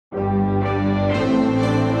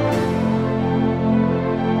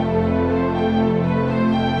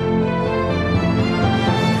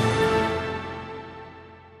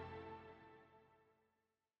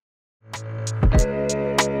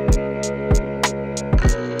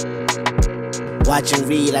Watch and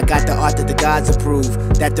read, I got the art that the gods approve,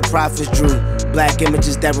 that the prophets drew. Black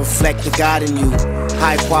images that reflect the God in you.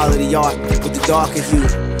 High quality art with the darker hue.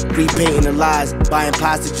 Repainting the lies by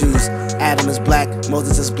imposter Jews. Adam is black,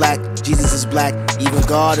 Moses is black, Jesus is black, even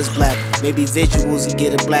God is black. Maybe visuals and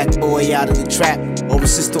get a black boy out of the trap, or a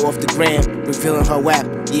sister off the gram, revealing her WAP,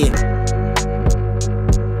 yeah.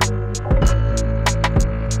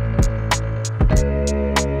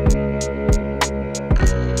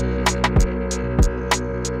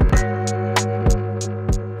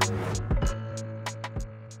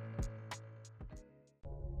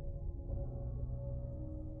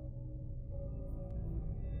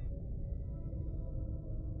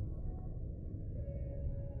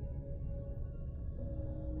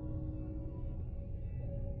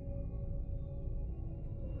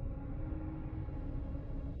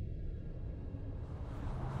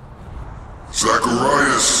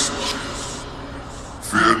 Zacharias,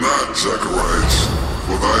 fear not, Zacharias,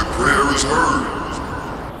 for thy prayer is heard,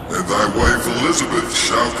 and thy wife Elizabeth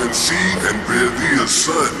shall conceive and bear thee a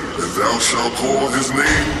son, and thou shalt call his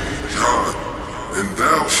name John. And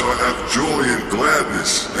thou shalt have joy and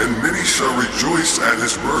gladness, and many shall rejoice at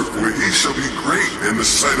his birth, for he shall be great in the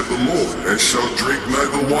sight of the Lord, and shall drink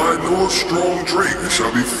neither wine nor strong drink, and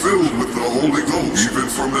shall be filled with the Holy Ghost, even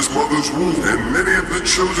from his mother's womb. And many of the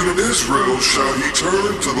children of Israel shall he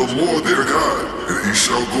turn to the Lord their God, and he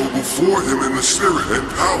shall go before him in the spirit and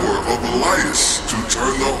power of I.U.I.C, to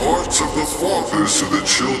turn the hearts of the fathers to the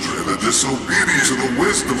children, and the disobedient to the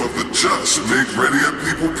wisdom of the just, to make ready a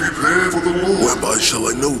people prepared for the Lord. Whereby shall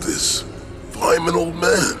I know this? For I am an old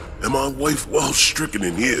man, and my wife well stricken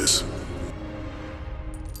in years.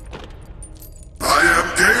 I am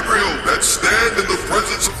Gabriel, that stand in the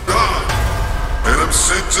presence of God, and am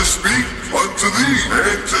sent to speak unto thee,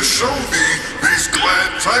 and to show thee these glad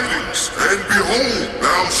tidings. And behold,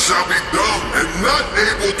 thou shalt be dumb, and not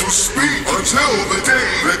able to speak, until the day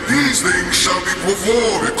that these things shall be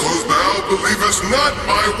performed, because thou believest not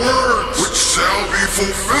my words, which shall be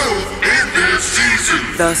fulfilled in their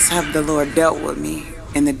season. Thus have the Lord dealt with me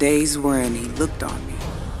in the days wherein he looked on me,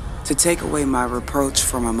 to take away my reproach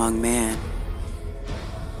from among men.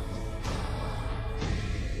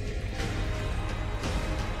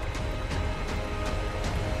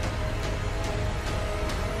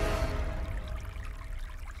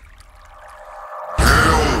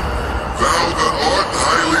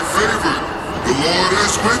 The Lord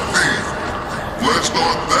is with thee. Blessed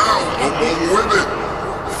art thou among women.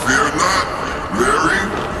 Fear not, Mary,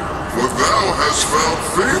 for thou hast found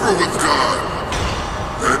favor with God.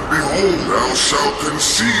 And behold, thou shalt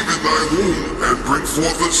conceive in thy womb, and bring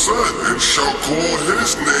forth a son, and shalt call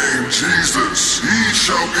his name Jesus. He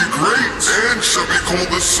shall be great, and shall be called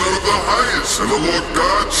the Son of the Highest. And the Lord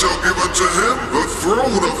God shall give unto him the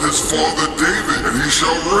throne of his father David, and he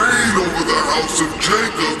shall reign over the house of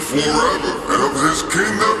Jacob forever, and of his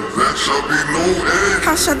kingdom there shall be no end.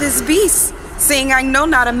 How shall this be, seeing I know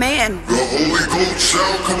not a man? The Holy Ghost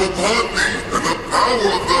shall come upon thee, and the power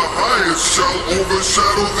of the Highest shall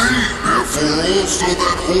overshadow thee. Therefore also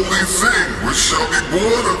that holy thing which shall be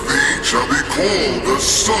born of thee shall be called the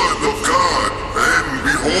Son of God. And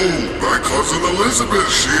behold, thy cousin Elizabeth,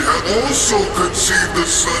 she hath also conceived a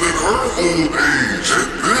son in her old age. And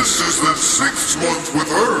this is the 6th month with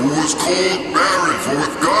her, who was called barren. For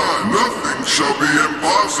with God nothing shall be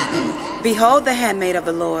impossible. Behold the handmaid of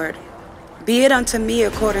the Lord. Be it unto me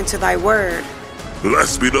according to thy word.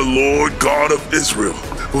 Blessed be the Lord God of Israel,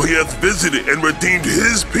 for he hath visited and redeemed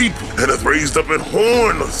his people, and hath raised up an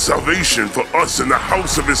horn of salvation for us in the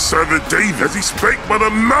house of his servant David, as he spake by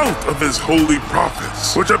the mouth of his holy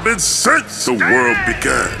prophets, which have been since the world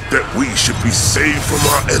began, that we should be saved from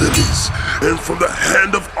our enemies, and from the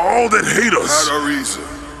hand of all that hate us,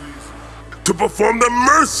 to perform the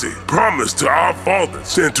mercy promised to our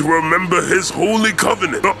fathers, and to remember his holy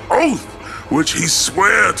covenant, the oath which he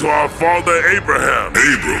sware to our father Abraham.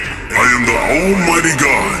 Abram, I am the Almighty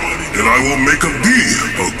God, and I will make of thee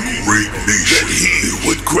a great nation. That he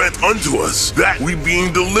would grant unto us that we,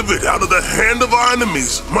 being delivered out of the hand of our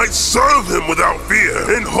enemies, might serve him without fear,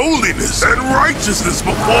 in holiness and righteousness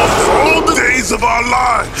before him all the days of our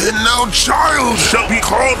lives. And now child shall be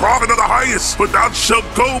called prophet of the Highest, but thou shalt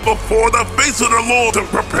go before the face of the Lord to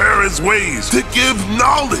prepare his ways, to give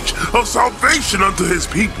knowledge of salvation unto his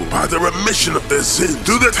people by the remission of their sins,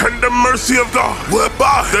 through the tender mercy of God,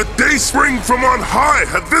 whereby the day spring from on high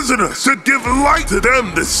hath visited us, to give light to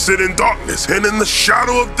them that sit in darkness and in the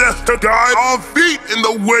shadow of death, to guide our feet in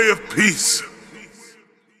the way of peace.